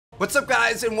What's up,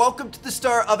 guys, and welcome to the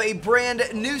start of a brand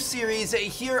new series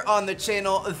here on the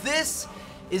channel. This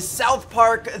is South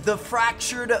Park: The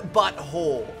Fractured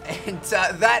Butthole, and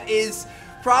that is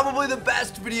probably the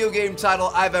best video game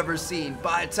title I've ever seen.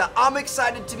 But I'm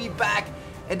excited to be back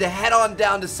and to head on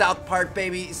down to South Park,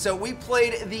 baby. So we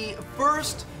played the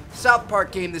first South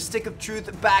Park game, The Stick of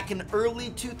Truth, back in early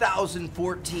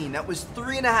 2014. That was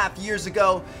 3.5 years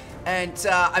ago. And,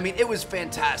 I mean, it was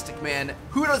fantastic, man.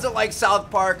 Who doesn't like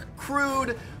South Park?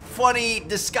 Crude, funny,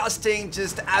 disgusting,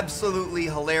 just absolutely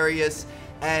hilarious.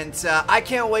 And, I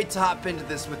can't wait to hop into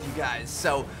this with you guys.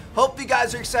 So, hope you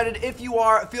guys are excited. If you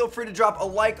are, feel free to drop a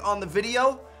like on the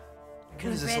video.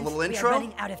 Coon Is this Friends, a little intro? We are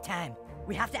running out of time.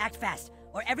 We have to act fast,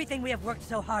 or everything we have worked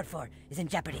so hard for is in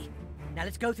jeopardy. Now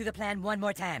let's go through the plan one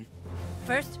more time.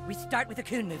 First, we start with the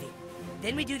Coon movie.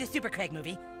 Then we do the Super Craig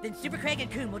movie. Then Super Craig and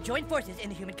Coon will join forces in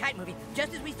the Human Kite movie,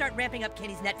 just as we start ramping up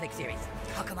Kenny's Netflix series.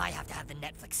 How come I have to have the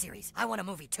Netflix series? I want a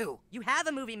movie too. You have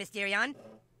a movie, Mysterion.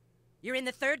 You're in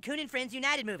the third Coon and Friends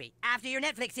United movie, after your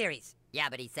Netflix series. Yeah,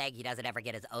 but he's saying he doesn't ever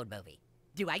get his own movie.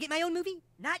 Do I get my own movie?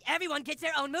 Not everyone gets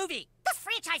their own movie. This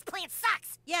franchise plan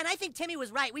sucks! Yeah, and I think Timmy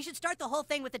was right. We should start the whole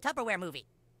thing with the Tupperware movie.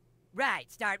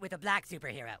 Right, start with a black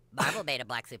superhero. Marvel made a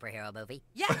black superhero movie.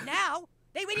 Yeah, now!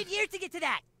 They waited years to get to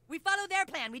that. We follow their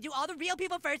plan. We do all the real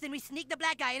people first, and we sneak the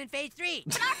black guy in phase 3.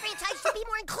 But our franchise should be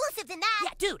more inclusive than that! Yeah,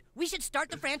 dude, we should start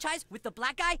the franchise with the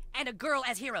black guy and a girl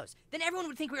as heroes. Then everyone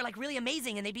would think we were, like, really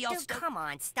amazing, and they'd be all Dude, come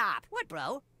on, stop. What,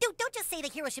 bro? Dude, don't just say the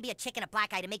hero should be a chick and a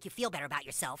black guy to make you feel better about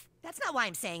yourself. That's not why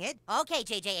I'm saying it. Okay,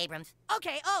 J.J. Abrams.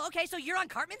 Okay, okay, so you're on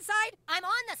Cartman's side? I'm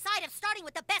on the side of starting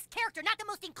with the best character, not the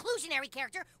most inclusionary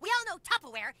character. We all know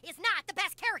Tupperware is not the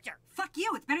best character. Fuck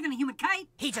you, it's better than a human kite.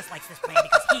 He just likes this plan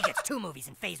because he gets 2 movies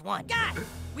in phase 1. God,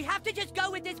 we have to just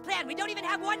go with this plan. We don't even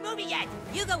have one movie yet.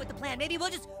 You go with the plan. Maybe we'll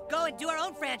just go and do our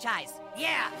own franchise.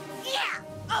 Yeah.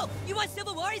 Oh, you want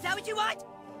Civil War? Is that what you want?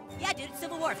 Yeah, dude,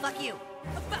 Civil War. Fuck you.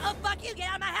 Oh, fuck you. Get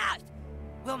out of my house.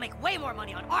 We'll make way more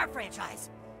money on our franchise.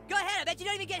 Go ahead. I bet you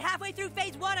don't even get halfway through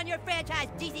phase 1 on your franchise,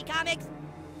 DC Comics.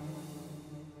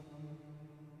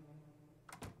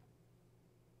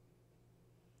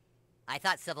 I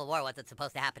thought Civil War wasn't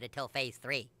supposed to happen until phase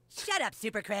 3. Shut up,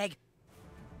 Super Craig.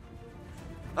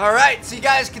 Alright, so you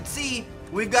guys can see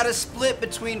we've got a split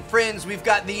between friends. We've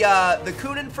got the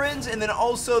Coon and Friends, and then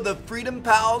also the Freedom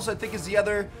Pals, I think is the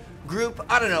other group.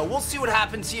 I don't know. We'll see what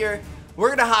happens here. We're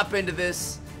going to hop into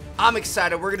this. I'm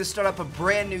excited. We're going to start up a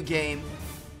brand new game.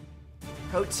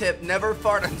 Pro tip, never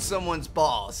fart on someone's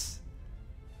balls.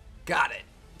 Got it.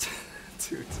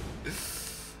 Dude.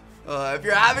 If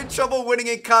you're having trouble winning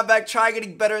in combat, try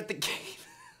getting better at the game.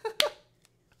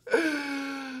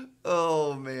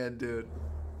 Oh, man, dude.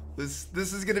 This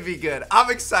is going to be good.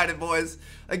 I'm excited, boys.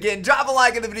 Again, drop a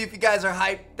like in the video if you guys are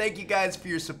hyped. Thank you guys for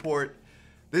your support.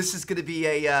 This is going to be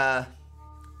a,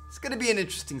 it's going to be an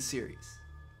interesting series.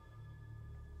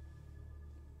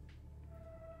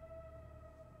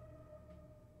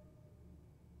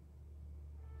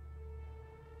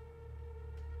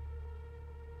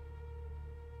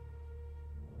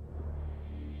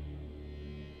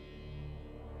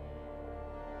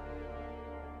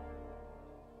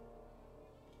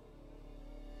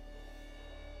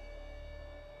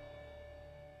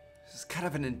 This is kind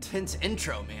of an intense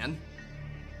intro, man.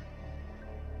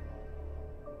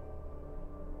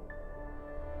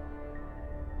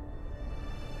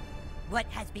 What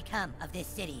has become of this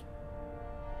city?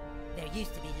 There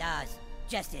used to be laws,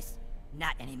 justice,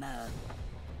 not anymore.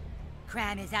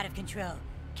 Crime is out of control.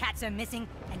 Cats are missing,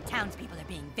 and townspeople are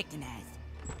being victimized.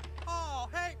 Oh,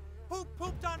 hey, who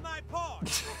pooped on my paw?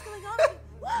 What's going on?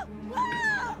 Whoa,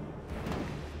 whoa!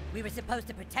 We were supposed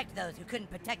to protect those who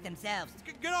couldn't protect themselves.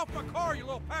 Get off my car, you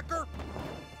little pecker!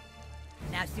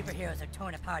 Now superheroes are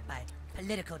torn apart by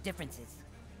political differences.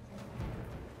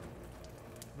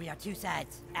 We are two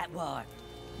sides at war.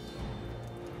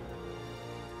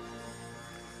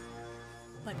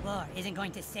 But war isn't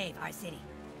going to save our city.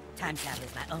 Time travel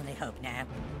is my only hope now.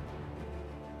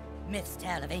 Myths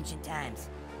tell of ancient times,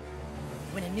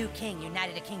 when a new king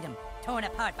united a kingdom torn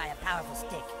apart by a powerful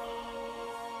stick.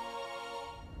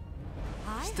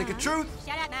 Stick of truth.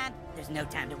 Shut up, Mom. There's no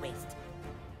time to waste.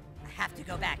 I have to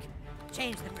go back,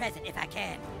 change the present if I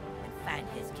can, and find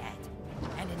his cat.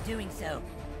 And in doing so,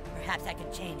 perhaps I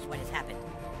can change what has happened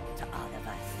to all of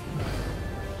us.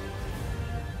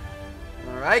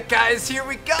 Alright, guys, here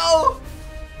we go.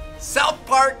 South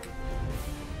Park,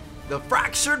 The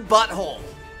Fractured Butthole.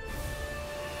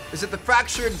 Is it the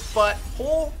fractured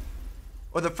butthole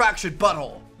or the fractured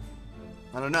butthole?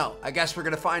 I don't know. I guess we're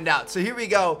going to find out. So here we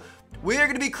go. We are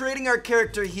going to be creating our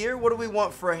character here. What do we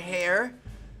want for hair?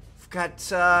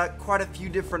 got quite a few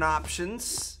different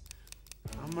options.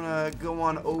 I'm gonna go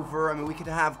on over. I mean, we could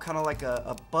have kind of like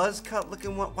a buzz cut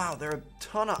looking one. Wow, there are a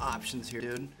ton of options here,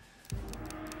 dude.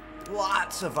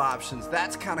 Lots of options.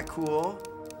 That's kind of cool.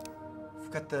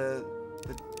 We've got the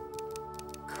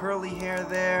curly hair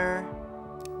there.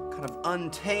 Kind of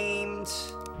untamed.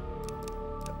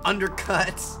 The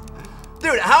undercuts.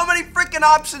 Dude, how many freaking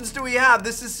options do we have?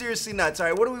 This is seriously nuts. All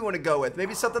right, what do we want to go with?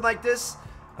 Maybe something like this?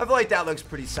 I feel like that looks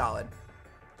pretty solid.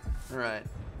 All right,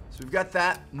 so we've got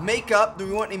that. Makeup, do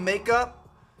we want any makeup?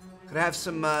 Could I have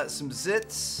some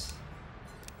zits?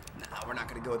 No, we're not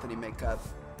gonna go with any makeup.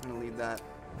 I'm gonna leave that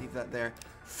there.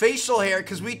 Facial hair,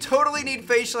 because we totally need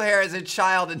facial hair as a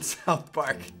child in South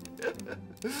Park.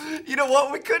 You know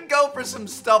what, we could go for some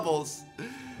stubbles.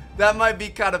 That might be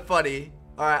kind of funny.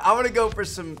 All right, I'm gonna go for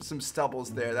some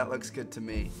stubbles there. That looks good to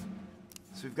me.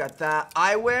 So we've got that.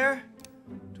 Eyewear.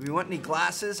 Do we want any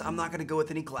glasses? I'm not gonna go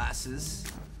with any glasses.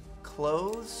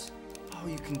 Clothes. Oh,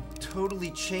 you can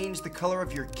totally change the color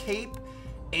of your cape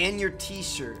and your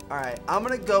t-shirt. All right, I'm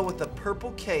gonna go with a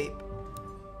purple cape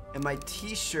and my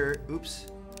t-shirt. Oops.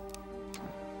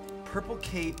 Purple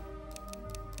cape.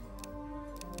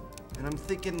 And I'm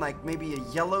thinking like maybe a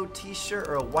yellow t-shirt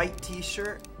or a white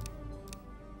t-shirt.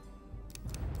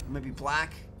 Maybe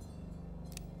black.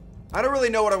 I don't really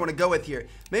know what I want to go with here.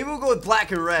 Maybe we'll go with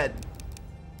black and red.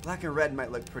 Black and red might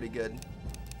look pretty good.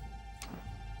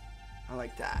 I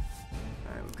like that.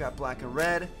 All right, we've got black and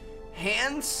red.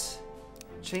 Hands.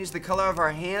 Change the color of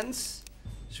our hands.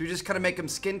 Should we just kind of make them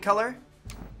skin color?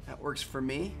 That works for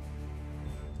me.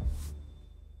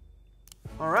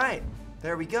 All right,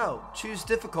 there we go. Choose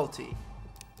difficulty.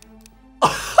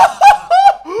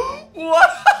 What?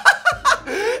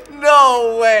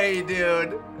 No way,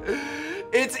 dude.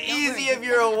 It's easy if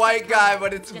you're a white guy,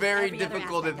 but it's very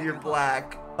difficult if you're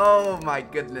black. Oh my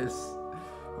goodness.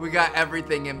 We got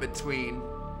everything in between.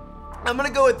 I'm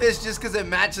gonna go with this just because it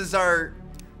matches our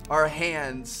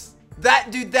hands.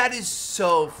 Dude, that is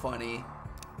so funny.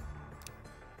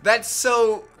 That's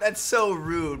so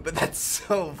rude, but that's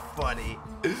so funny.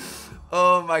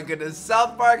 Oh my goodness.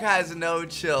 South Park has no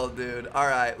chill, dude. All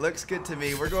right, looks good to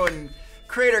me. We're going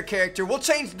creator character. We'll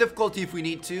change the difficulty if we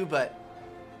need to, but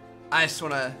I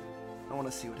want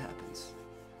to see what happens.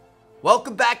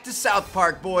 Welcome back to South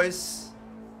Park, boys.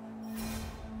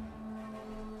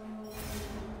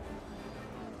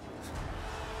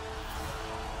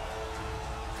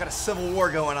 Got a civil war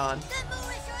going on. The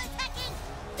Moorish are attacking!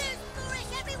 There's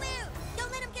Moorish everywhere!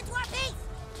 Don't let them get to our base!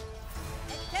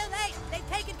 It's too late! They've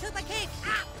taken Koopa King!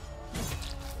 Ah!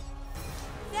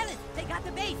 Fellas, they got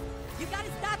the base! You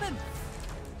gotta stop them!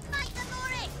 Fight the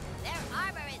Moorish! Their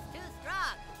armor is too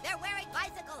strong! They're wearing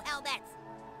bicycle helmets!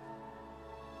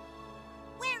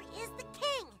 Where is the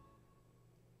king?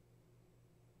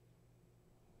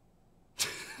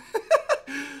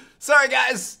 Sorry,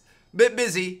 guys. Bit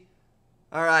busy.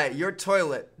 All right, your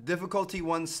toilet. Difficulty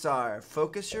 1 star.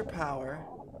 Focus your power.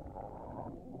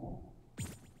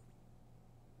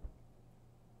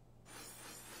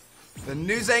 The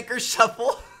news anchor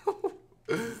shuffle.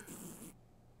 Dude,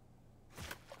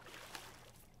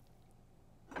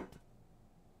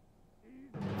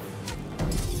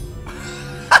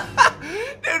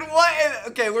 what?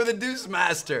 Okay, we're the Deuce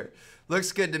Master.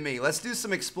 Looks good to me. Let's do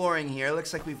some exploring here.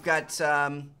 Looks like we've got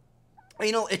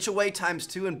anal itch away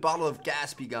 ×2 and bottle of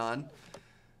gas be gone.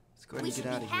 Let's go ahead and get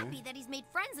out of here. We should be happy that he's made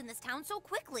friends in this town so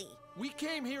quickly. We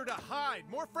came here to hide.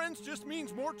 More friends just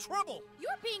means more trouble.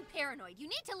 You're being paranoid. You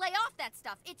need to lay off that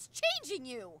stuff. It's changing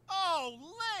you. Oh,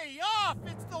 lay off!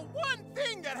 It's the one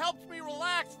thing that helps me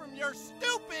relax from your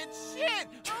stupid shit!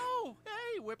 Oh,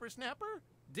 hey, whippersnapper.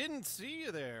 Didn't see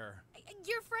you there.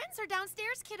 Your friends are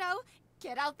downstairs, kiddo.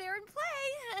 Get out there and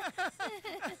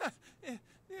play.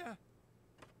 Yeah.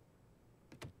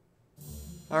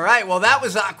 All right, well, that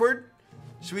was awkward.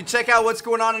 Should we check out what's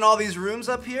going on in all these rooms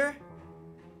up here?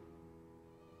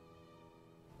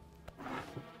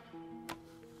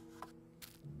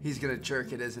 He's gonna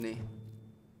jerk it, isn't he?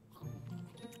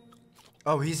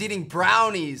 Oh, he's eating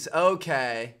brownies.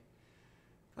 Okay.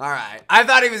 All right. I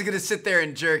thought he was gonna sit there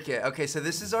and jerk it. Okay, so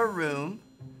this is our room.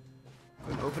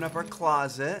 We're gonna open up our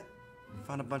closet.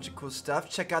 Found a bunch of cool stuff.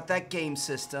 Check out that game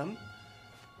system.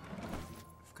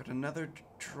 We've got another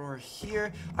drawer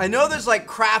here. I know there's like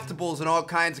craftables and all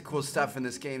kinds of cool stuff in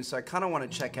this game, so I kind of want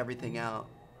to check everything out.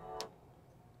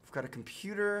 We've got a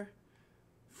computer.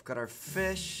 We've got our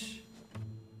fish.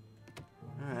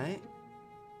 All right.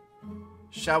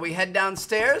 Shall we head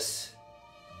downstairs?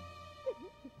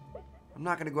 I'm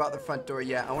not going to go out the front door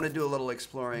yet. I want to do a little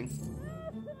exploring.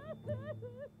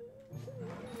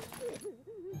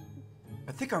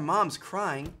 I think our mom's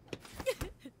crying.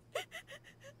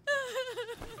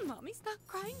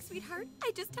 crying, sweetheart.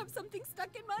 I just have something stuck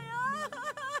in my eye.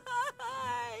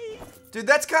 Dude,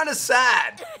 that's kind of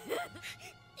sad.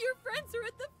 Your friends are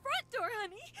at the front door,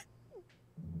 honey.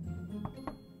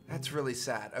 That's really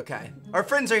sad. Okay. Our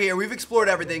friends are here. We've explored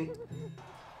everything.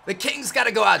 The king's got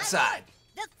to go outside.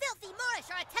 The filthy Moorish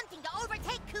are attempting to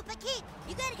overtake Koopa Keep.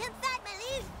 You gotta come fight, my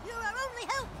liege. You're our only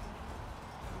hope.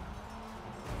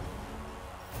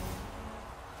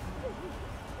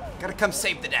 Gotta come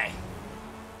save the day.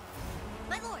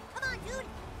 My lord, come on, dude.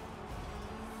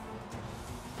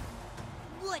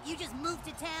 What, you just moved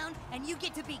to town and you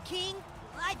get to be king?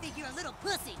 Well, I think you're a little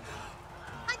pussy.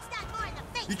 Punch that Moor in the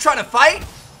face. You trying to fight?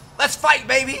 Let's fight,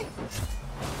 baby.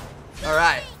 All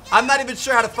right. I'm not even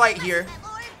sure how to fight here. My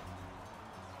lord.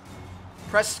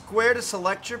 Press square to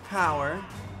select your power.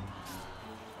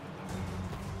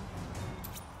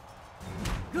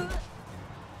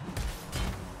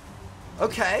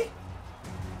 Okay.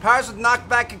 Powers with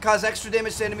knockback can cause extra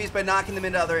damage to enemies by knocking them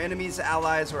into other enemies,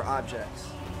 allies, or objects.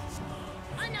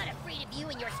 I'm not afraid of you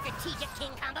and your strategic king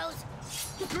combos.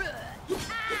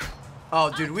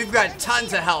 Oh, dude, we've got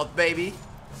tons of health, baby.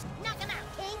 Knock him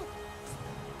out, king.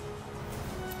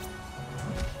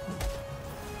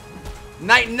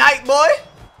 Night, night, boy.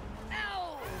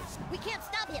 Ow! We can't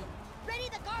stop him. Ready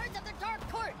the guards of the Dark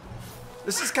Court.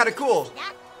 This is kind of cool. See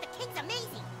that? The king's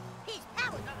amazing. His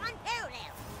powers are unparalleled.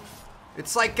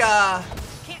 It's like,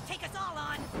 Can't take us all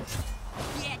on.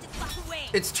 Yeah, just walk away.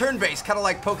 it's turn-based, kind of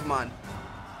like Pokemon.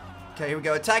 Okay, here we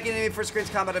go. Attacking enemy first grades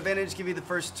combat advantage, give you the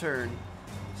first turn.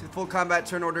 See the full combat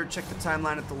turn order, check the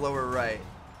timeline at the lower right.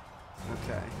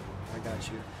 Okay, I got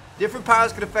you. Different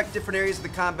powers could affect different areas of the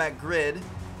combat grid. You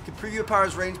can preview a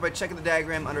power's range by checking the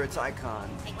diagram under its icon.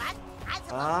 Hey, what? I'm supposed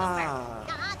to go Ah.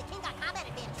 first. The king got combat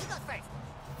advantage. He goes first.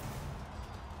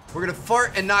 We're gonna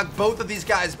fart and knock both of these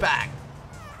guys back.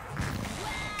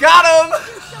 Got him!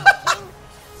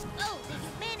 Oh,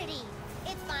 the humanity.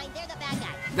 It's fine. They're the bad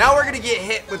guys. Now we're gonna get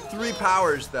hit with 3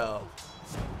 powers, though.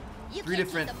 You Three can't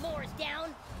different- keep the Moors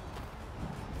down.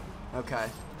 Okay.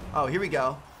 Oh, here we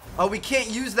go. Oh, we can't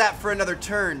use that for another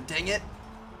turn. Dang it.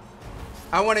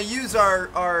 I want to use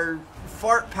our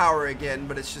fart power again,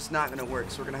 but it's just not going to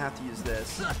work, so we're going to have to use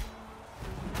this.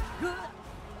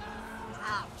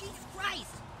 Oh, Jesus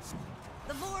Christ.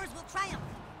 The Moors will triumph.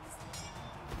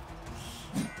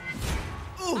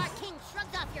 Ooh. Our king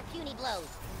shrugs off your puny blows.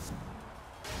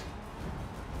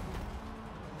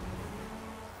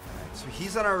 So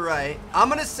he's on our right. I'm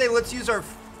going to say let's use our...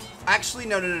 Actually,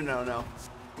 no.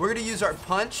 We're going to use our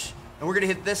punch, and we're going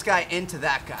to hit this guy into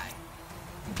that guy.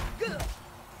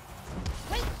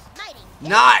 Great smiting.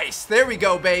 Nice! There we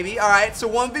go, baby. All right, so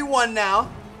 1v1 now.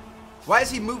 Why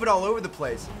is he moving all over the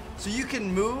place? So you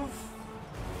can move,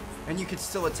 and you can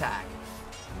still attack.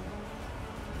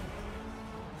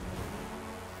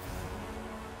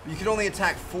 You can only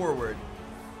attack forward.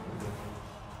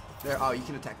 There. Oh, you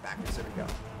can attack backwards. There we go.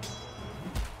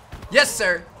 Yes,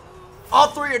 sir. All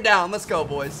 3 are down. Let's go,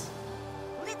 boys.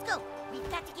 Let's go. We've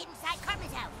got to get inside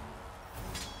Cartman's house.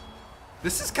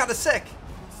 This is kind of sick.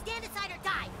 Stand aside or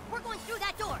die. We're going through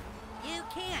that door. You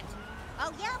can't,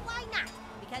 Oh, yeah? Why not?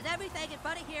 because everything in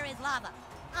front of here is lava.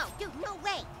 Oh, dude, no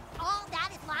way. All that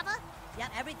is lava?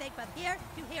 Yep, everything from here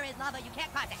to here is lava. You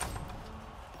can't cross it.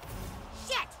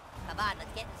 Shit! Come on,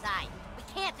 let's get inside. We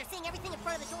can't. They're saying everything in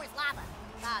front of the door is lava.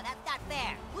 Oh, that's not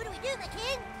fair. What do we do, the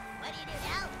king? What do you do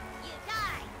now? You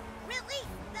die. Release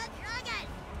the dragon!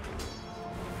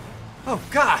 Oh,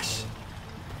 gosh.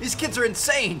 These kids are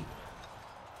insane.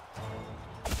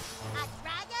 A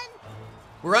dragon?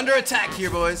 We're under attack here,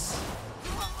 boys.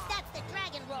 That's the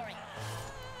dragon roaring.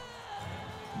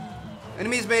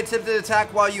 Enemies may attempt to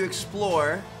attack while you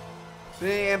explore. If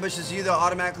any ambushes you, they'll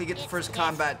automatically get the first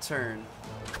combat turn.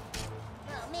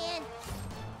 Oh, man.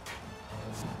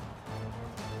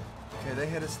 Okay, they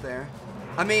hit us there.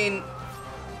 I mean,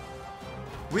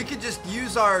 we could just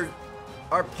use our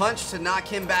punch to knock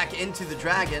him back into the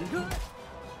dragon.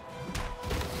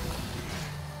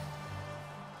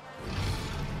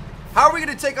 How are we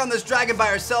going to take on this dragon by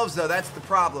ourselves, though? That's the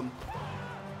problem.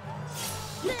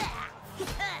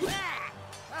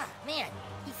 Oh, man.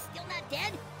 He's still not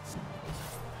dead?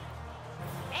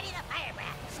 Ready the fire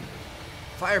breath.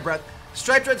 Fire breath.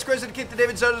 Striped red squares indicate the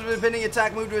David zones with a pending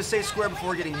attack. Move to a safe square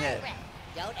before getting hit.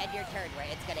 Don't end your turn where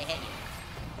it's gonna hit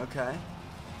you. Okay.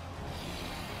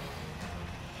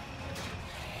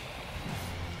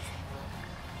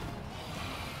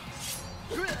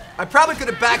 I probably could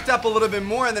have backed up a little bit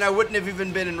more and then I wouldn't have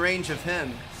even been in range of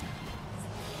him.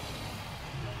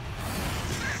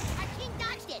 Our king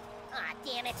dodged it. Aw,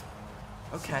 damn it.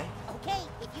 Okay. Okay,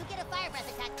 if you get a fire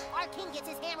breath attack, our king gets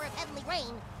his hammer of heavenly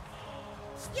rain.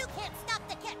 You can't stop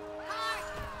the kid.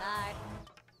 Car.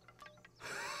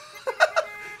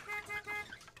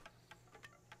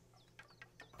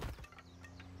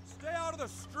 Stay out of the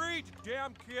street, you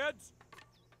damn kids.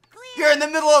 Clear. You're in the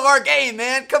middle of our game,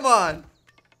 man. Come on.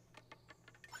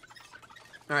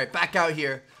 All right, back out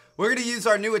here. We're gonna use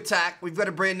our new attack. We've got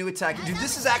a brand new attack. Dude,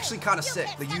 this is actually kind of sick.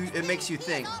 Like, it makes you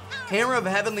think. Hammer of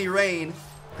Heavenly Rain.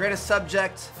 Grant a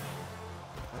subject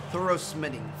a thorough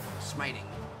smiting. Let's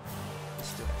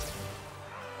do it.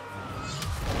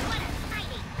 What a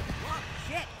tiny. Oh,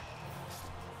 shit.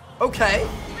 Okay.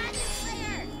 Dragon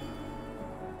Slayer.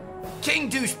 King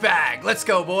Douchebag. Let's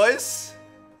go, boys.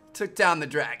 Took down the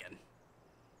dragon.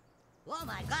 Oh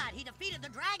my god, he defeated the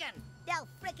dragon. No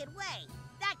frickin' way.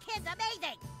 That kid's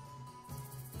amazing.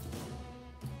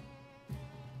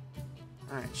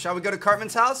 All right, shall we go to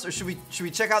Cartman's house, or should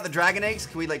we check out the dragon eggs?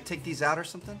 Can we like take these out or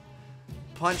something?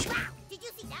 Punch. Wow, did you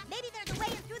see that? Maybe there's a way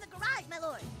in through the garage, my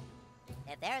lord.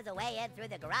 If there's a way in through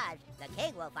the garage, the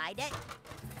king will find it.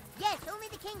 Yes, only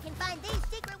the king can find the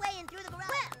secret way in through the garage.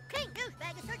 Well, King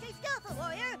Douchebag is such a skillful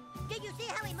warrior. Did you see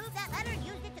how he moved that ladder and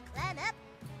used it to climb up?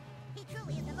 He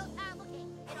truly is the most powerful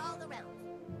king in all the realms.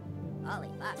 Holy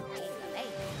fuck, he's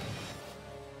amazing.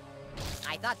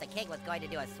 I thought the king was going to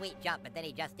do a sweet jump, but then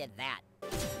he just did that.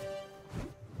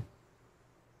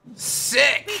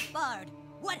 Sick. Bard,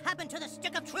 what happened to the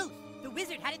stick of truth? The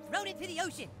wizard had it thrown into the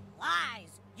ocean.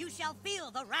 Lies! You shall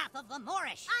feel the wrath of the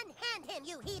Moorish. Unhand him,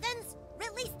 you heathens!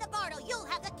 Release the Bardo, you'll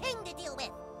have the king to deal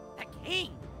with. The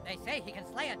king? They say he can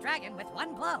slay a dragon with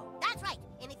one blow. That's right,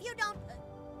 and if you don't...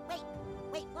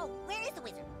 wait, whoa, where is the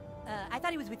wizard? I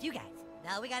thought he was with you guys.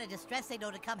 Now we got a distress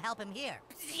signal to come help him here.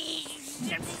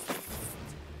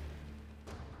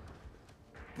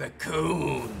 The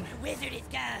Coon. The wizard is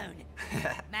gone.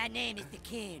 My name is the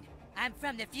Coon. I'm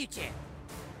from the future.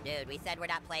 Dude, we said we're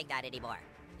not playing that anymore.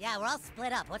 Yeah, we're all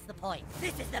split up. What's the point?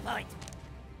 This is the point.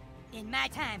 In my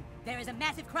time, there is a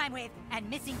massive crime wave and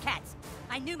missing cats.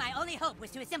 I knew my only hope was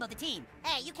to assemble the team.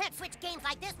 Hey, you can't switch games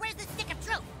like this. Where's the stick of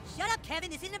truth? Shut up, Kevin.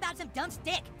 This isn't about some dumb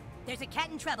stick. There's a cat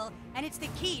in trouble, and it's the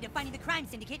key to finding the crime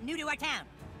syndicate new to our town.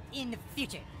 In the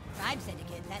future. Crime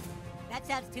syndicate? That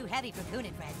sounds too heavy for Coon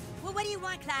and Friends. Well, what do you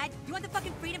want, Clyde? You want the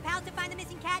fucking Freedom Pals to find the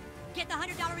missing cat? Get the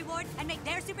 $100 reward and make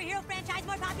their superhero franchise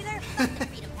more popular? Fuck the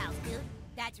Freedom Pals, dude.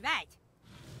 That's right.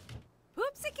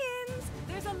 Poopsikins!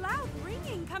 There's a loud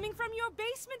ringing coming from your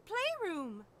basement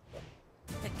playroom.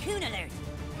 The Coon Alert.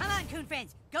 Come on, Coon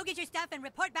Friends. Go get your stuff and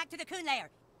report back to the Coon Lair.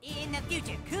 In the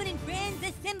future, Coon and Friends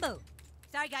assemble.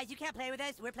 Sorry, guys, you can't play with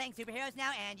us. We're playing superheroes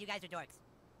now, and you guys are dorks.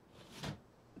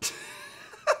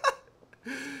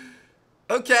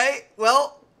 Okay,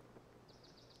 well,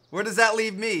 where does that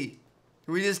leave me?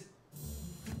 Can we just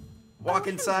walk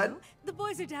inside? Hello. The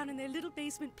boys are down in their little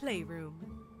basement playroom.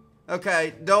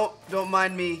 Okay, don't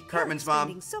mind me, Cartman's Eric's mom.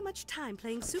 spending so much time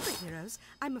playing superheroes,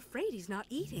 I'm afraid he's not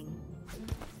eating.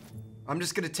 I'm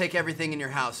just gonna take everything in your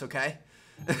house, okay?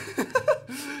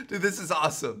 Dude, this is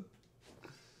awesome.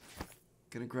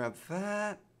 Gonna grab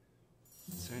that.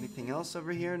 Is there anything else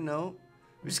over here? No.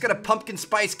 We just got a pumpkin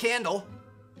spice candle.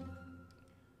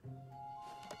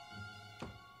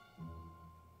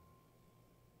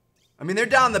 I mean, they're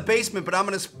down in the basement, but I'm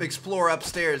gonna explore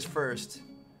upstairs first.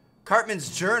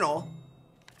 Cartman's journal.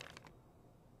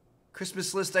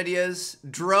 Christmas list ideas.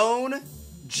 Drone,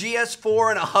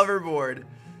 GS4, and a hoverboard.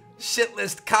 Shit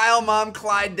list, Kyle, Mom,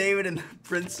 Clyde, David, and the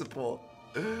principal.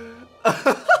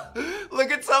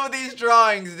 Look at some of these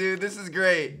drawings, dude. This is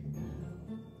great.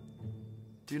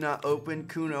 Do not open,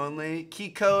 Coon only. Key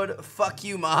code, fuck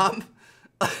you, Mom.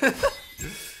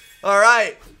 All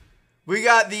right. We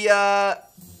got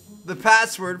the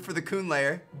password for the Coon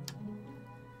lair.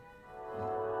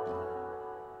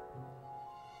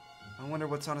 I wonder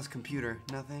what's on his computer.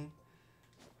 Nothing.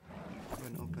 Go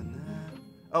ahead and open that.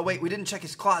 Oh, wait, we didn't check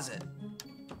his closet.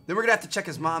 Then we're gonna have to check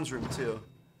his mom's room, too.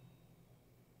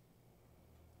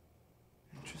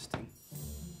 Interesting.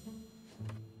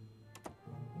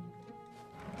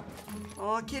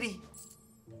 Aw, kitty.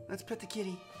 Let's pet the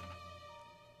kitty.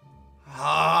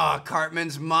 Ah,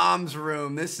 Cartman's mom's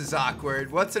room. This is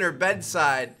awkward. What's in her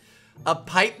bedside? A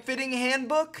pipe fitting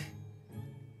handbook?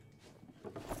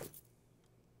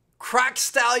 Crack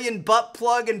stallion butt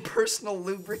plug and personal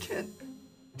lubricant?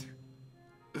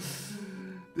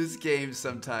 This game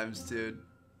sometimes, dude.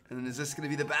 And then is this gonna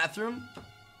be the bathroom?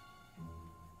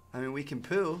 I mean, we can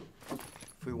poo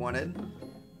if we wanted.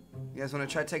 You guys wanna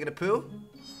try taking a poo?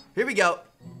 Here we go.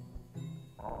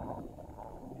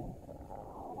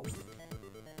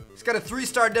 It's got a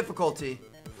 3-star difficulty.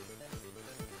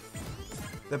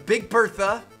 The Big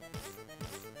Bertha.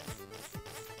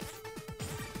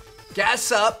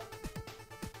 Gas up.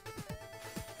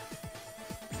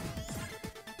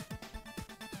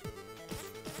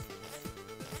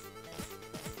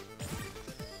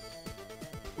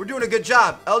 We're doing a good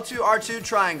job. L2, R2,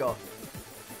 triangle.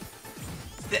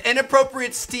 The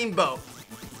inappropriate steamboat.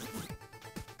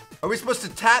 Are we supposed to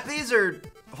tap these or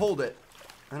hold it?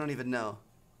 I don't even know.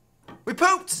 We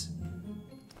pooped!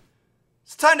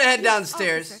 It's time to head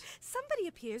downstairs. Officer, somebody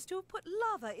appears to have put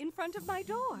lava in front of my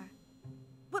door.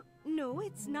 Well, no,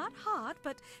 it's not hot,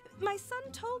 but my son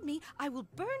told me I will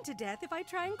burn to death if I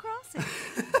try and cross it.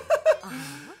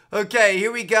 Okay,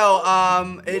 here we go.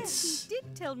 Yes, he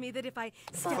did tell me that if I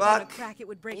step on a Fuck crack, it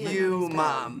would break my you, mother's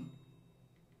Mom.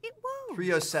 It won't.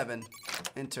 307.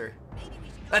 Enter. Maybe we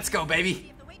should go Let's go, baby. see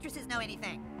if the waitresses know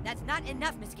anything. That's not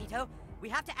enough, Mosquito. We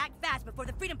have to act fast before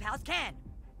the Freedom Pals can.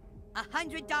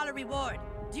 $100 reward.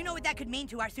 Do you know what that could mean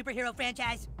to our superhero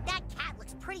franchise? That cat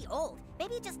looks pretty old.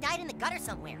 Maybe it just died in the gutter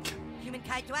somewhere.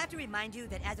 Humankind, do I have to remind you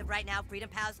that as of right now, Freedom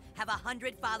Pals have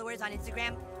 100 followers on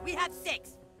Instagram? We have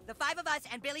 6. The 5 of us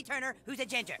and Billy Turner, who's a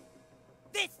ginger.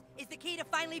 This is the key to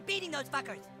finally beating those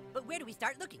fuckers. But where do we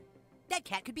start looking? That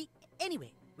cat could be anywhere.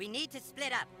 We need to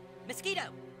split up. Mosquito,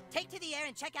 take to the air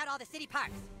and check out all the city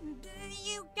parks.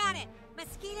 You got it.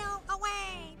 Mosquito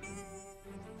away.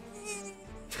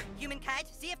 Humankind,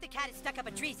 see if the cat is stuck up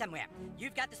a tree somewhere.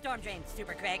 You've got the storm drain,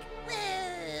 Super Craig.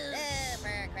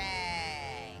 Super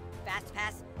Craig. Fast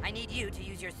Pass, I need you to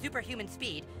use your superhuman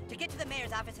speed to get to the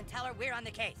mayor's office and tell her we're on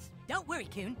the case. Don't worry,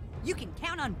 Coon. You can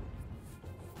count on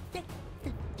Fast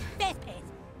Pass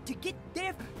to get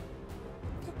there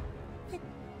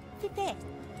fast.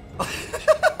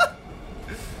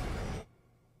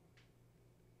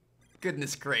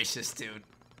 Goodness gracious, dude.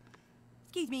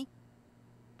 Excuse me.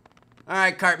 All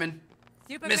right, Cartman.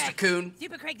 Super Mr. Craig. Coon.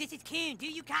 Super Craig, this is Coon. Do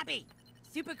you copy?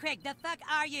 Super Craig, the fuck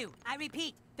are you? I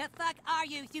repeat, the fuck are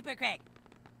you, Super Craig?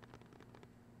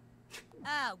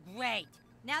 Oh, great.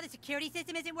 Now the security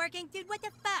system isn't working? Dude, what the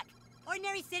fuck?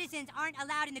 Ordinary citizens aren't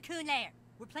allowed in the Coon lair.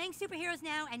 We're playing superheroes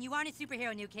now, and you aren't a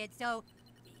superhero, new kid, so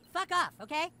fuck off,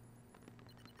 okay?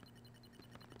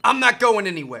 I'm not going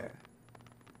anywhere.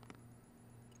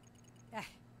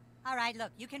 All right, look,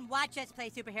 you can watch us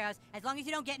play superheroes as long as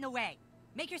you don't get in the way.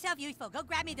 Make yourself useful. Go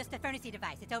grab me the Stefernacy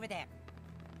device. It's over there.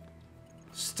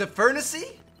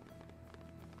 Stefernacy?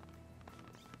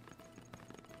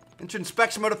 Enter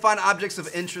inspection mode to find objects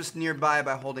of interest nearby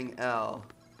by holding L.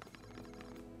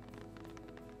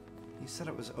 You said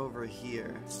it was over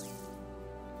here.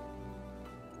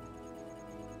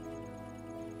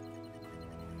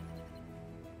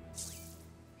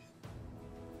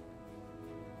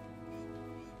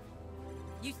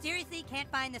 You seriously can't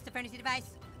find the Stefernacy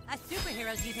device? Us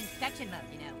superheroes use inspection mode,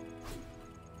 you know.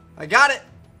 I got it.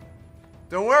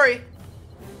 Don't worry.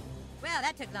 Well,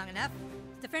 that took long enough.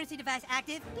 Stefernacy device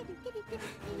active.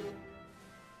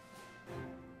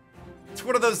 It's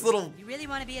one of those little You really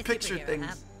want to be a picture superhero, things.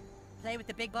 huh? Play with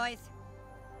the big boys?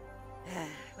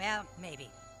 Well, maybe.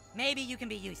 Maybe you can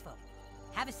be useful.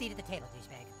 Have a seat at the table,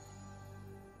 douchebag.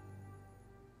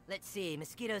 Let's see,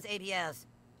 Mosquito's ABLs.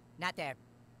 Not there.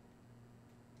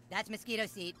 That's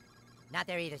Mosquito's seat. Not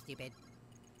there either, stupid.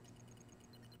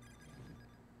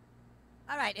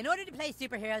 Alright, in order to play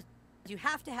superheroes, you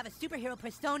have to have a superhero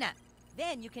persona.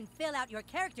 Then you can fill out your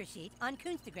character sheet on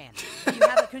Coonstagram. Do you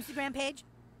have a Coonstagram page?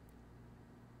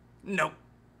 Nope.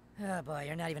 Oh boy,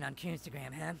 you're not even on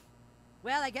Coonstagram, huh?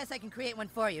 Well, I guess I can create one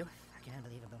for you. Fucking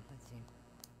unbelievable. Let's see.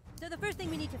 So the first thing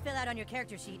we need to fill out on your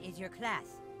character sheet is your class.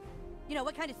 You know,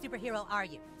 what kind of superhero are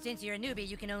you? Since you're a newbie,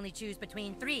 you can only choose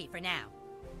between 3 for now.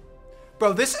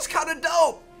 Bro, this is kind of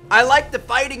dope. I like the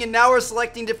fighting, and now we're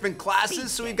selecting different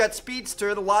classes. So we've got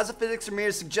Speedster. The laws of physics are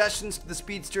mere suggestions to the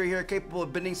Speedster here, capable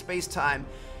of bending space-time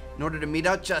in order to mete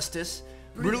out justice.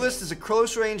 Brutalist is a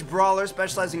close-range brawler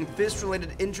specializing in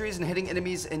fist-related injuries and hitting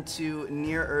enemies into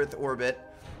near-Earth orbit.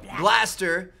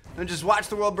 Blaster, don't just watch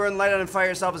the world burn, light on and fire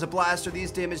yourself as a blaster.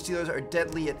 These damage dealers are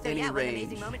deadly at So any yeah, what an range.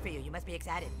 amazing moment for you. You must be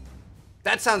excited.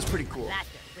 That sounds pretty cool.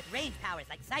 Blaster, with range powers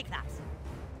like Cyclops.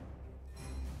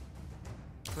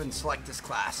 Go ahead and select this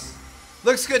class.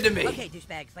 Looks good to me. Okay,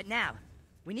 douchebags, but now,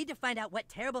 we need to find out what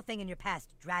terrible thing in your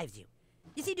past drives you.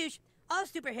 You see, douche, all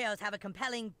superheroes have a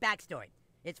compelling backstory.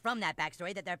 It's from that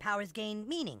backstory that their powers gain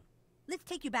meaning. Let's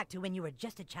take you back to when you were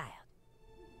just a child.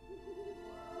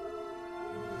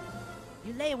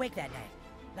 You lay awake that night.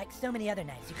 Like so many other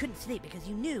nights, you couldn't sleep because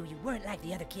you knew you weren't like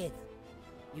the other kids.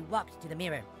 You walked to the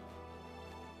mirror.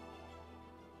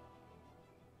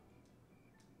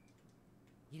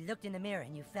 You looked in the mirror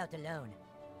and you felt alone.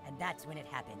 And that's when it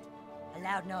happened. A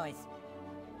loud noise.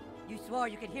 You swore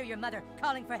you could hear your mother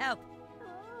calling for help.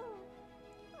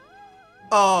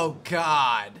 Oh,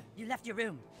 God. You left your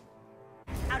room.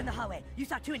 Out in the hallway, you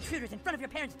saw 2 intruders in front of your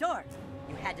parents' door.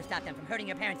 You had to stop them from hurting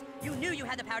your parents. You knew you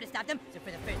had the power to stop them, so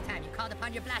for the first time, you called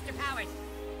upon your blaster powers.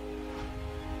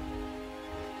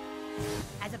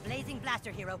 As a blazing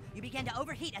blaster hero, you began to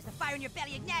overheat as the fire in your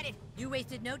belly ignited. You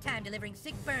wasted no time delivering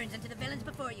sick burns into the villains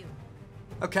before you.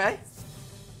 Okay.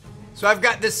 So I've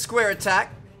got this square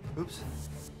attack. Oops.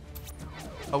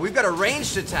 Oh, we've got a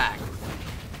ranged attack.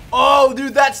 Oh,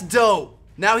 dude, that's dope.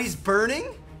 Now he's burning?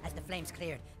 As the flames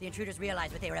cleared, the intruders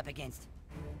realized what they were up against.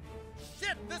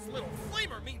 Shit, this little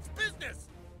flamer means business!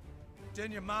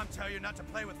 Didn't your mom tell you not to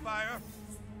play with fire?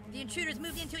 The intruders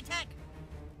moved into attack.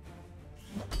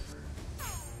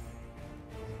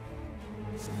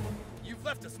 You've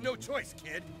left us no choice,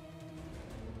 kid.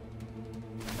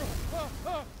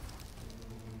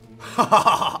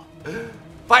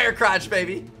 Fire crotch,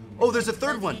 baby. Oh, there's a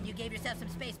third one. You gave yourself some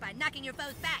space by knocking your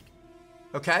foes back.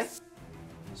 Okay.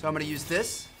 So I'm gonna use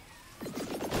this.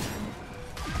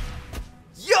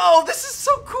 Yo, this is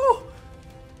so cool.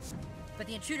 But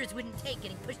the intruders wouldn't take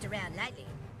getting pushed around lightly.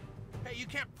 Hey, you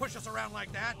can't push us around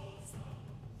like that.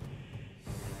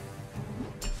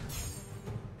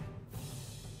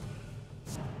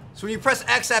 So when you press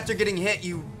X after getting hit,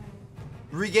 you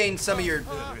regain some of your...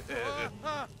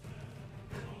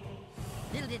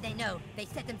 Little did they know, they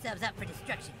set themselves up for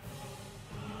destruction.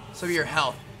 some of your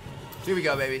health. Here we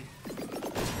go, baby.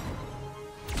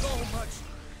 So much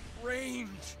range.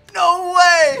 No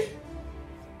way!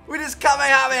 We just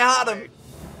Kamehameha him.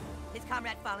 His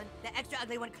comrade fallen, the extra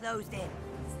ugly one closed in.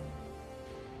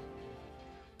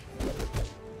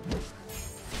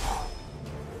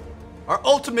 Our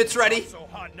ultimate's ready. Not so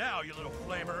hot now, you little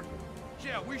flamer.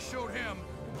 Yeah, we showed him.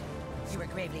 You were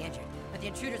gravely injured, but the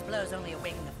intruder's blows only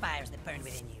awakened the fires that burned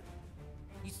within you.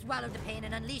 You swallowed the pain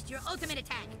and unleashed your ultimate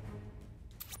attack.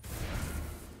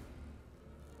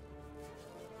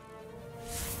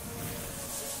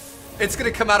 It's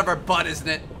gonna come out of our butt, isn't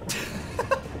it?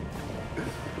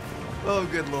 Oh,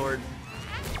 good lord.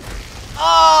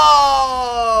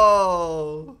 Oh!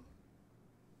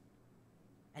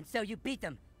 And so you beat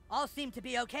them. All seemed to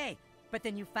be okay, but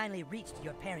then you finally reached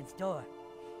your parents' door.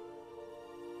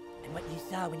 And what you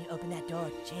saw when you opened that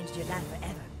door changed your life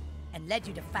forever and led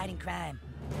you to fighting crime.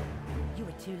 You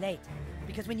were too late,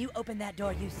 because when you opened that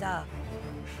door, you saw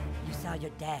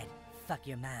your dad fuck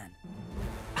your mom.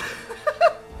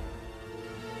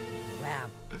 Wow,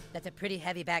 that's a pretty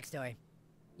heavy backstory.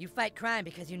 You fight crime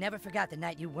because you never forgot the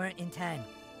night you weren't in time,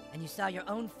 and you saw your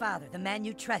own father, the man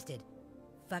you trusted,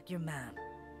 fuck your mom.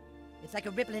 It's like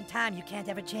a ripple in time you can't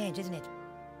ever change, isn't it?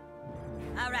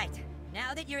 All right,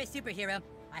 now that you're a superhero,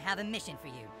 I have a mission for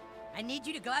you. I need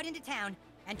you to go out into town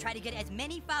and try to get as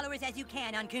many followers as you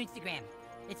can on Coonstagram.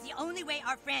 It's the only way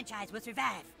our franchise will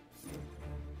survive.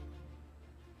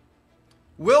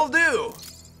 Will do.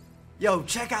 Yo,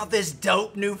 check out this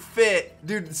dope new fit.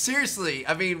 Dude, seriously,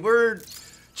 I mean, we're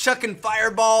chucking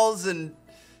fireballs and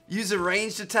using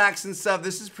ranged attacks and stuff.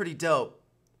 This is pretty dope.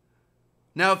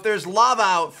 Now, if there's lava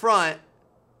out front,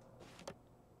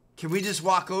 can we just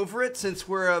walk over it since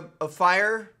we're a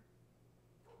fire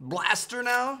blaster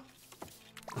now?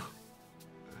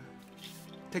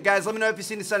 Okay, guys, let me know if you've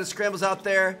seen the Sun of Scrambles out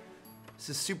there. This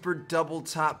is super double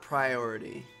top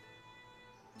priority.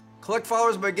 Collect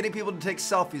followers by getting people to take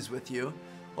selfies with you.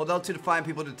 Hold L2 to find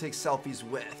people to take selfies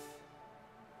with.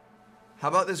 How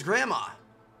about this grandma?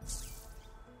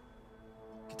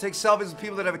 You can take selfies with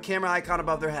people that have a camera icon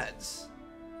above their heads.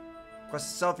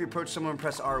 Request a selfie, approach someone, and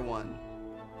press R1.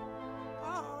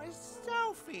 Oh, a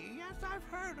selfie. Yes, I've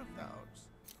heard of those.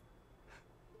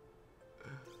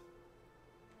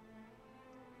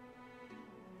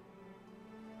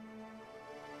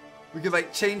 We could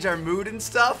like change our mood and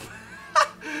stuff.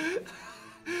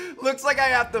 Looks like I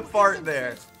have to fart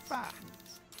there.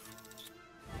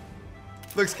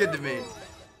 Looks good to me.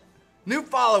 New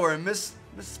follower, Miss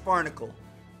Barnacle.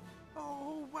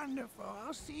 Oh, wonderful.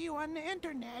 I'll see you on the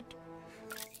internet.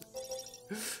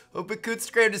 Open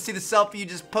Coonstagram to see the selfie you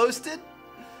just posted.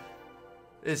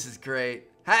 This is great.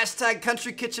 Hashtag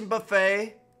Country Kitchen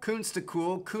Buffet. Coonsta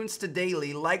Cool, Coonsta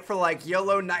Daily, like for like,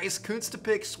 YOLO Nice, Coonsta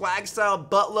Pick, Swag Style,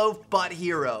 Butt Loaf, Butt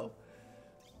Hero.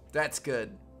 That's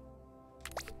good.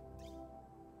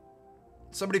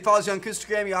 Somebody follows you on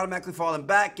Coonstagram, you automatically follow them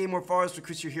back. Gain more followers to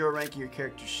increase your hero rank in your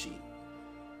character sheet.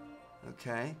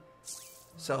 Okay.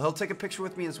 So he'll take a picture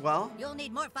with me as well? You'll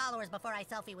need more followers before I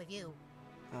selfie with you.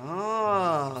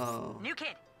 Oh. New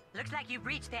kid, looks like you've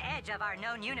reached the edge of our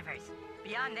known universe.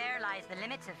 Beyond there lies the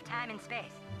limits of time and space.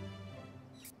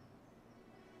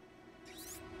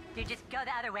 Dude, just go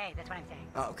the other way, that's what I'm saying.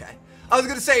 Oh, okay. I was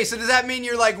gonna say, so does that mean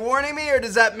you're like warning me, or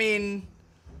does that mean...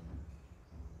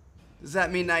 Does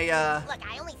that mean Look,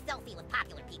 I only selfie with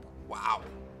popular people. Wow.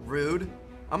 Rude.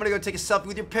 I'm gonna go take a selfie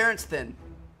with your parents then.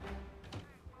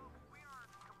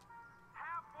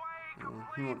 Oh,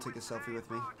 he won't take a selfie with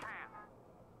me.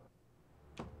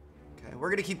 We're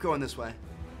gonna keep going this way.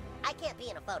 I can't be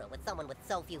in a photo with someone with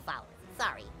so few followers.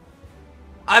 Sorry.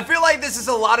 I feel like this is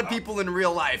a lot of people in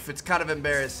real life. It's kind of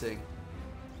embarrassing.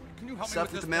 Can you help me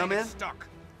Stuff with with this the thing? mailman? It's stuck.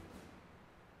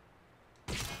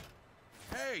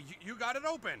 Hey, you got it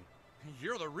open.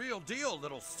 You're the real deal,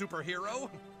 little superhero.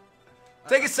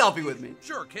 Take a selfie with me.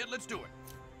 Sure, kid, let's do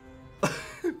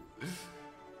it.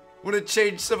 Want to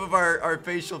change some of our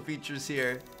facial features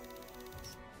here.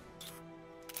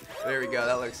 There we go,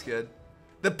 that looks good.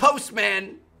 The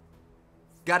postman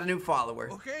got a new follower.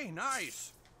 Okay,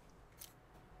 nice.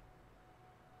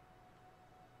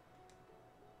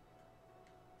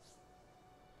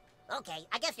 Okay,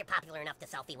 I guess you're popular enough to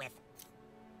selfie with.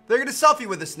 They're gonna selfie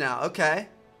with us now, okay.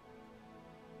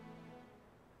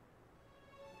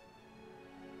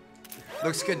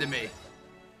 Looks good to me.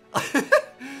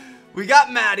 We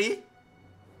got Maddie.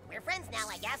 We're friends now,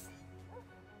 I guess.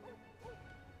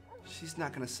 She's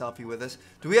not gonna selfie with us.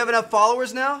 Do we have enough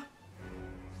followers now?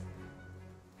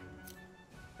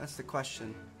 That's the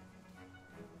question.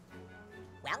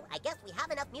 Well, I guess we have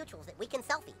enough mutuals that we can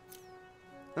selfie.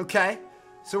 Okay,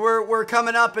 so we're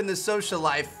coming up in the social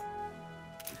life.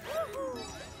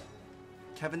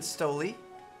 Kevin Stoley.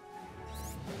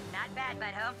 Not bad,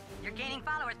 butthole. You're gaining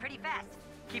followers pretty fast.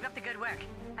 Keep up the good work.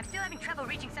 I'm still having trouble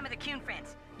reaching some of the Coon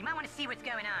friends. You might want to see what's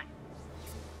going on.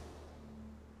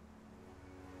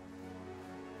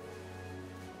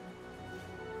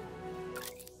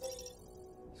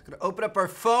 Just gonna open up our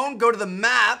phone, go to the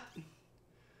map.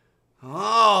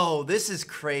 Oh, this is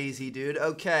crazy, dude.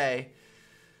 Okay.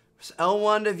 Press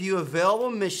L1 to view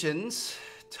available missions.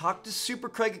 Talk to Super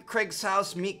Craig at Craig's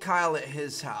house. Meet Kyle at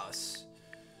his house.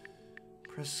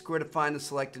 Press square to find the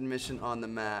selected mission on the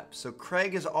map. So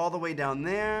Craig is all the way down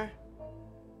there.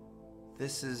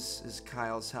 This is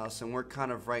Kyle's house, and we're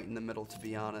kind of right in the middle, to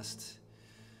be honest.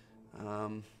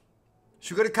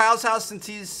 Should we go to Kyle's house since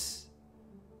he's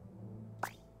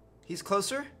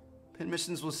closer? Pin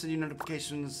missions will send you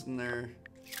notifications and they're...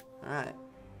 Alright.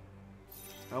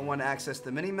 I want to access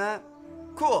the mini-map.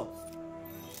 Cool.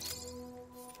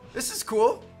 This is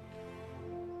cool.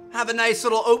 Have a nice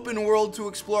little open world to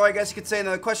explore, I guess you could say.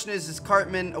 Now the question is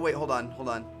Cartman... Oh wait, hold on.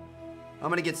 I'm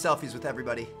gonna get selfies with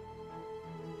everybody.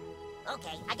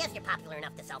 Okay, I guess you're popular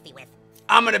enough to selfie with.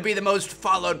 I'm gonna be the most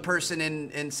followed person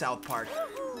in South Park.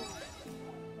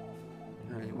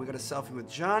 Alright, we got a selfie with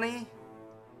Johnny.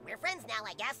 We're friends now,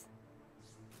 I guess.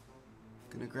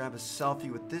 Gonna grab a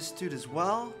selfie with this dude as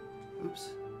well. Oops.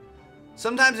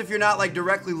 Sometimes if you're not like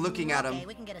directly looking at him. Okay,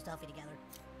 we can get a selfie together.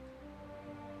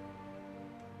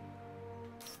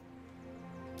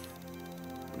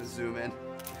 I'm gonna zoom in.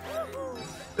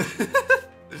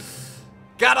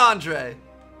 Got Andre.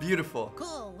 Beautiful.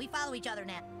 Cool, we follow each other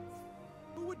now.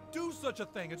 Who would do such a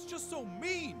thing? It's just so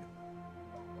mean.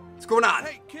 What's going on?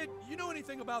 Hey, kid, you know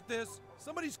anything about this?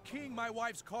 Somebody's keying my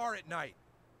wife's car at night.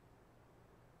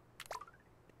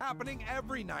 Happening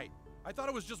every night. I thought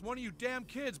it was just one of you damn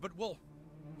kids, but well,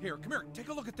 here, come here, take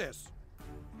a look at this.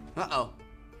 Uh-oh.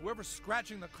 Whoever's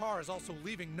scratching the car is also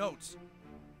leaving notes.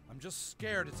 I'm just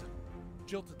scared it's a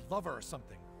jilted lover or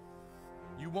something.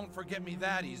 You won't forget me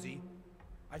that easy.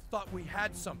 I thought we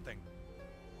had something.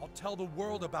 I'll tell the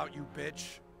world about you,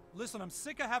 bitch. Listen, I'm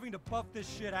sick of having to buff this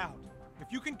shit out. If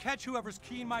you can catch whoever's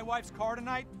keying my wife's car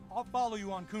tonight, I'll follow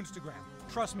you on Coonstagram.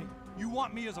 Trust me, you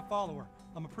want me as a follower.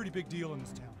 I'm a pretty big deal in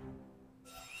this town.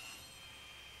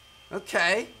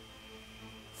 Okay.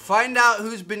 Find out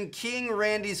who's been keying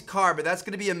Randy's car, but that's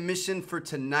going to be a mission for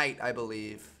tonight, I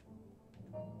believe.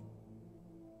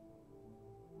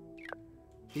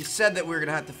 He said that we were going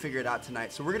to have to figure it out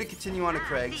tonight, so we're going to continue on to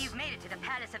Craig's. See, you've made it to the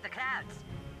Palace of the Clouds.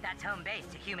 That's home base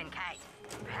to Humankind.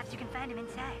 Perhaps you can find him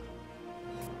inside.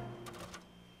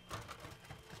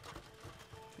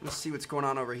 Let's see what's going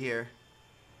on over here.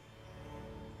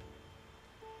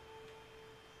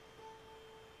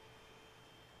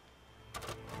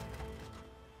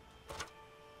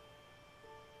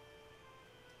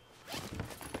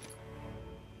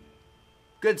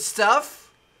 Good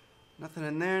stuff. Nothing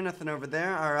in there, nothing over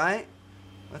there. All right.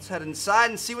 Let's head inside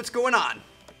and see what's going on.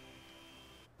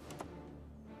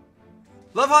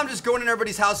 Love how I'm just going in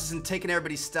everybody's houses and taking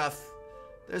everybody's stuff.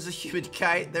 There's a human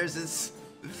kite. There's this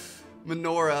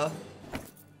menorah.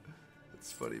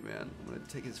 That's funny, man. I'm gonna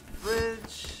take his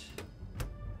fridge.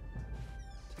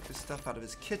 Take his stuff out of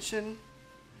his kitchen.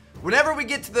 Whenever we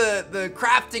get to the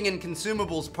crafting and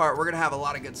consumables part, we're gonna have a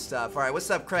lot of good stuff. All right,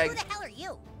 what's up, Craig? Who the hell are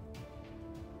you?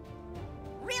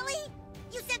 Really?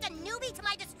 You sent a newbie to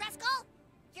my distress call?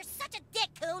 You're such a dick,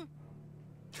 Coon.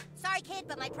 Sorry, kid,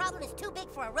 but my problem is too big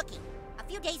for a rookie. A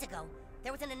few days ago,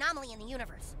 there was an anomaly in the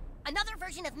universe. Another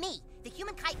version of me, the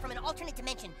human kite from an alternate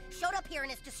dimension, showed up here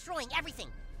and is destroying everything.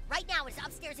 Right now, it's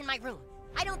upstairs in my room.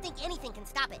 I don't think anything can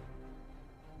stop it.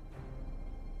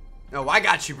 No, I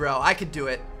got you, bro. I could do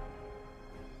it.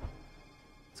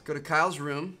 Let's go to Kyle's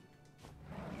room.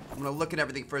 I'm gonna look at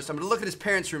everything first. I'm gonna look at his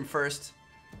parents' room first.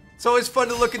 It's always fun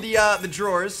to look at the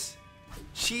drawers.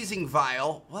 Cheesing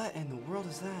vial. What in the world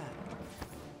is that?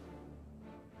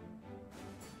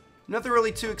 Nothing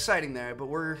really too exciting there, but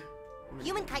we're...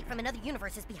 Human kite from another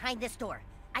universe is behind this door.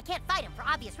 I can't fight him for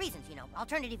obvious reasons, you know,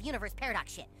 alternative universe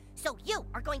paradox shit. So you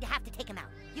are going to have to take him out.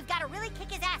 You've got to really kick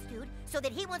his ass, dude, so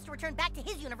that he wants to return back to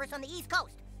his universe on the East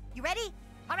Coast. You ready?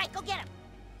 All right, go get him.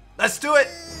 Let's do it.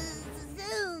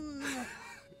 Zoom.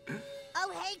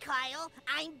 Oh, hey, Kyle.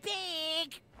 I'm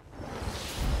big.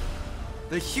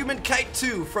 The Human Kite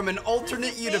 2 from an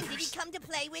alternate universe. Did he come to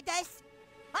play with us?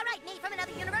 All right, me from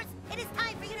another universe. It is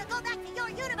time for you to go back to your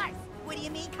universe. What do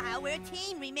you mean, Kyle? We're a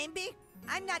team, remember?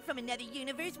 I'm not from another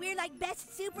universe. We're like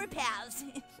best super pals.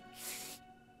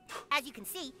 As you can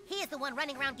see, he is the one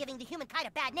running around giving the human kite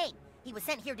a bad name. He was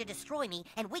sent here to destroy me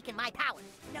and weaken my powers.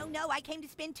 No, I came to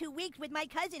spend 2 weeks with my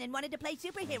cousin and wanted to play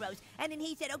superheroes. And then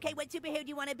he said, okay, what superhero do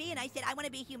you want to be? And I said, I want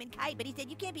to be human kite. But he said,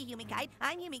 you can't be human kite.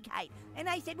 I'm human kite. And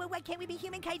I said, well, why can't we be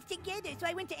human kites together? So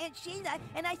I went to Aunt Sheila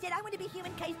and I said, I want to be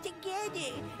human kites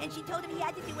together. And she told him he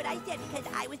had to do what I said because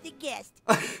I was the guest.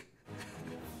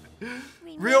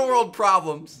 Real world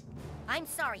problems. I'm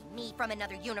sorry, me from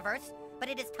another universe, but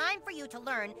it is time for you to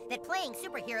learn that playing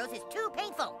superheroes is too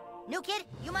painful. New kid,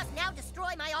 you must now destroy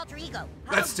my alter ego.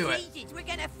 Let's do it. Jesus, we're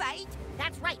gonna fight?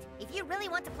 That's right. If you really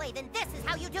want to play, then this is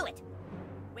how you do it.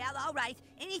 Well, all right.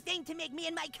 Anything to make me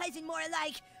and my cousin more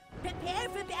alike. Prepare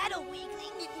for battle,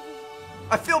 weakling.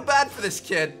 I feel bad for this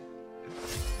kid.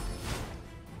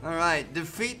 All right,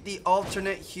 defeat the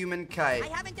alternate human kite.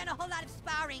 I haven't done a whole lot of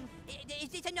sparring. Is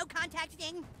this a no-contact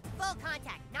thing? Full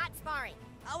contact, not sparring.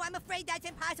 Oh, I'm afraid that's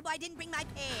impossible. I didn't bring my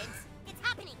pads. It's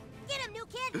happening. Get him, new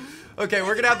kid. Okay,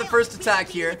 we're gonna have the first attack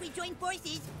here. If we join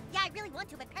forces. Yeah, I really want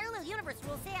to, but parallel universe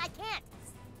rules say I can't.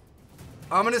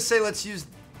 I'm gonna say let's use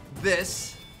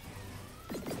this.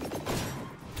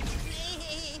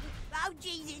 Oh,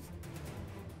 Jesus.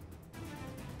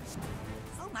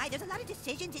 Oh, my, there's a lot of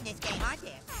decisions in this game, aren't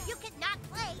there? You could not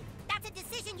play. That's a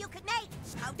decision you could make.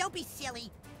 Oh, don't be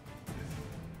silly.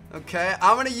 Okay,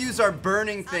 I'm gonna use our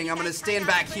burning thing. I'm gonna stand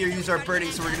back here, use our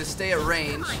burning, so we're gonna stay at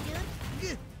range. Come on,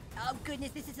 dude. Oh,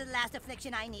 goodness, this is the last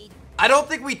affliction I need. I don't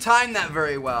think we timed that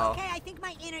very well. Okay, I think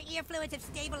my inner ear fluids have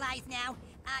stabilized now.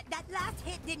 That last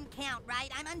hit didn't count, right?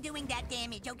 I'm undoing that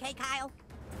damage, okay, Kyle?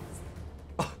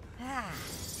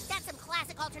 That's some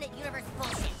classic alternate universe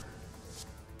bullshit.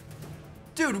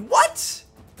 Dude, what?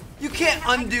 You can't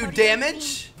undo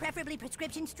damage? Preferably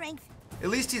prescription strength. At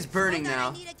least he's burning Hold on, now.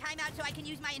 I need a timeout so I can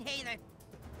use my inhaler.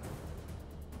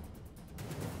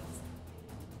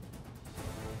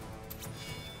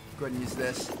 Go ahead and use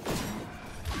this.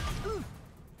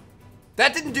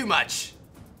 That didn't do much.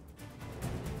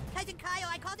 Cousin Kyle,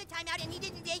 I called a timeout and he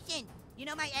didn't listen. You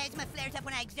know my asthma flares up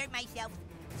when I exert myself.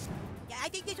 Yeah, I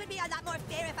think this would be a lot more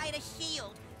fair if I had a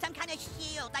shield. Some kind of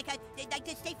shield, like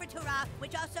the Safer Torah,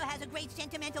 which also has a great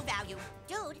sentimental value.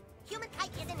 Dude, human kite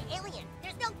is an alien.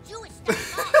 There's no Jewish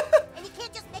stuff involved. And you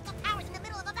can't just make up powers in the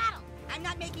middle of a battle. I'm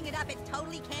not making it up. It's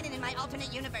totally canon in my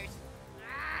alternate universe.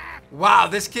 Wow,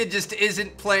 this kid just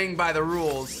isn't playing by the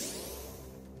rules.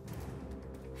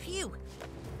 Phew.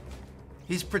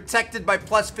 He's protected by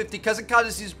plus 50. Cousin Kyle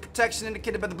just used protection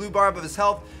indicated by the blue bar above his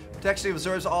health. Protection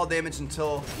absorbs all damage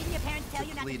until Didn't your parents tell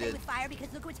you not to play depleted. with fire?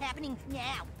 Because look what's happening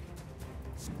now.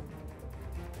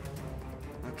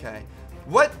 Okay.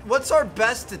 What's our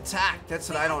best attack? That's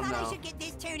what I don't thought know. I should get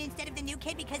this turn instead of the new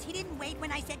kid because he didn't wait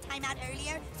when I said timeout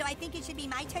earlier, so I think it should be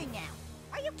my turn now.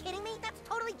 Are you kidding me? That's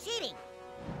totally cheating.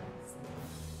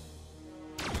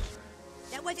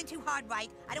 That wasn't too hard, right?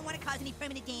 I don't want to cause any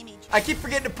permanent damage. I keep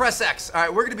forgetting to press X. All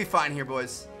right, we're gonna be fine here,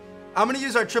 boys. I'm gonna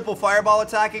use our triple fireball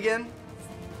attack again.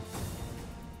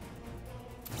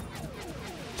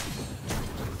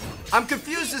 I'm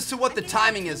confused as to what the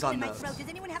timing is on those. Does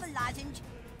anyone have a lozenge?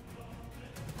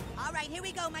 All right, here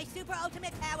we go. My super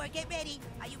ultimate power. Get ready.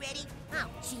 Are you ready? Oh,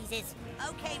 Jesus.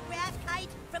 Okay, Wrath Kite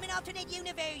from an alternate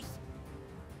universe.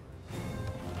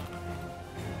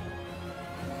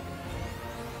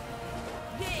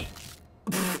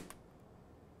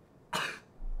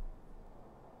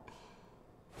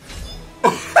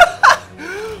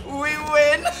 We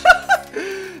win.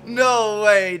 No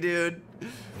way, dude.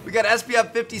 We got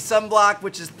SPF 50 sunblock,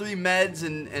 which is 3 meds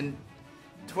and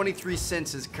 23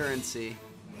 cents as currency.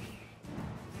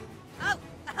 Oh,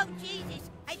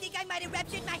 Jesus. I think I might have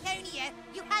ruptured my hernia.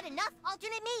 You had enough,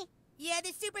 alternate me? Yeah, the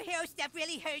superhero stuff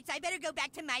really hurts. I better go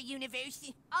back to my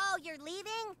universe. Oh, you're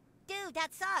leaving? Dude,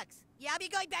 that sucks. Yeah, I'll be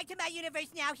going back to my universe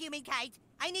now, human kite.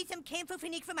 I need some camphor for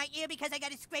my ear because I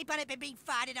got a scrape on it by being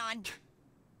farted on.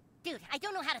 Dude, I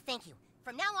don't know how to thank you.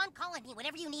 From now on, call on me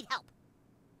whenever you need help.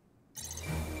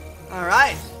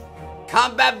 Alright.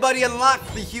 Combat buddy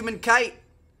unlocked, the human kite.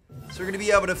 So we're going to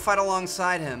be able to fight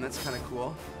alongside him. That's kind of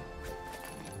cool.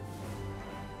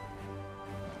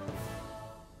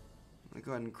 I'm going to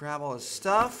go ahead and grab all his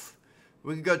stuff.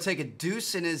 We can go take a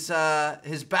deuce in his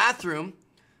bathroom.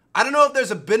 I don't know if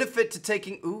there's a benefit to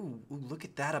taking... Ooh, look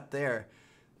at that up there.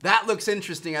 That looks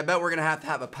interesting. I bet we're going to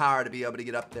have a power to be able to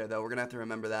get up there, though. We're going to have to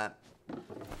remember that.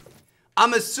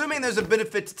 I'm assuming there's a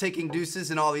benefit to taking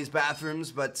deuces in all these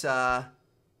bathrooms, but I'm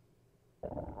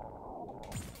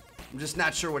just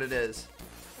not sure what it is.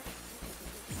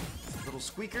 Little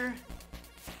squeaker.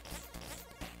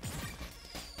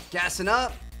 Gassing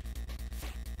up.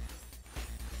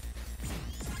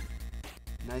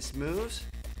 Nice moves.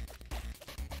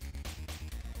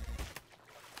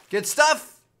 Good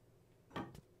stuff.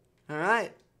 All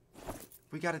right.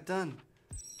 We got it done.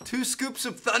 2 scoops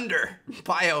of thunder.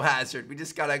 Biohazard. We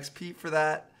just got XP for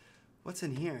that. What's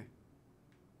in here?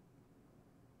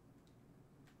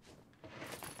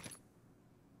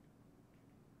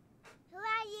 Who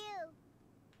are you?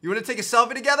 You want to take a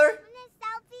selfie together? Want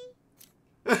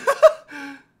a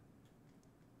selfie?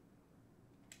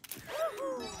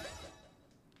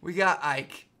 We got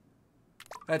Ike.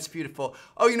 That's beautiful.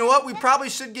 Oh, you know what? We probably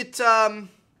should get, Can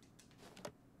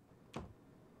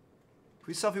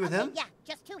we selfie with him? Yeah,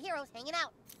 just 2 heroes hanging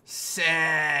out.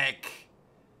 Sick.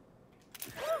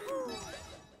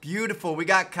 Beautiful. We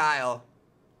got Kyle.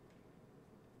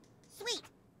 Sweet.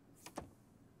 Can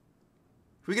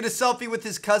we get a selfie with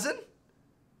his cousin?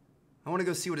 I want to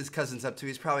go see what his cousin's up to.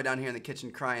 He's probably down here in the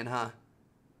kitchen crying, huh?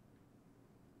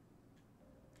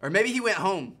 Or maybe he went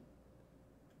home.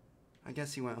 I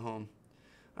guess he went home.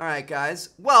 All right, guys.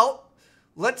 Well,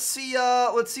 let's see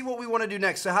what we want to do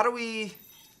next. So how do we...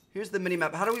 Here's the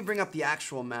mini-map. How do we bring up the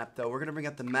actual map, though? We're going to bring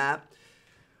up the map.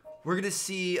 We're going to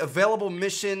see available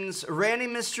missions,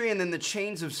 random mystery, and then the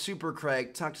chains of Super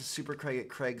Craig. Talk to Super Craig at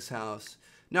Craig's house.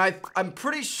 Now, I'm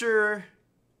pretty sure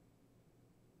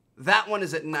that one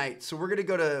is at night. So we're going to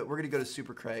go to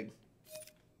Super Craig.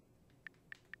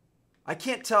 I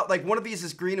can't tell. Like, one of these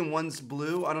is green and one's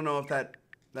blue. I don't know if that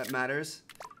matters.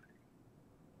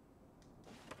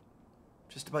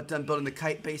 Just about done building the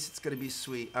kite base. It's going to be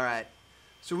sweet. All right.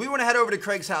 So we want to head over to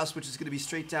Craig's house, which is going to be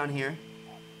straight down here.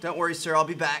 Don't worry, sir. I'll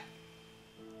be back.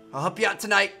 I'll help you out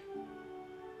tonight.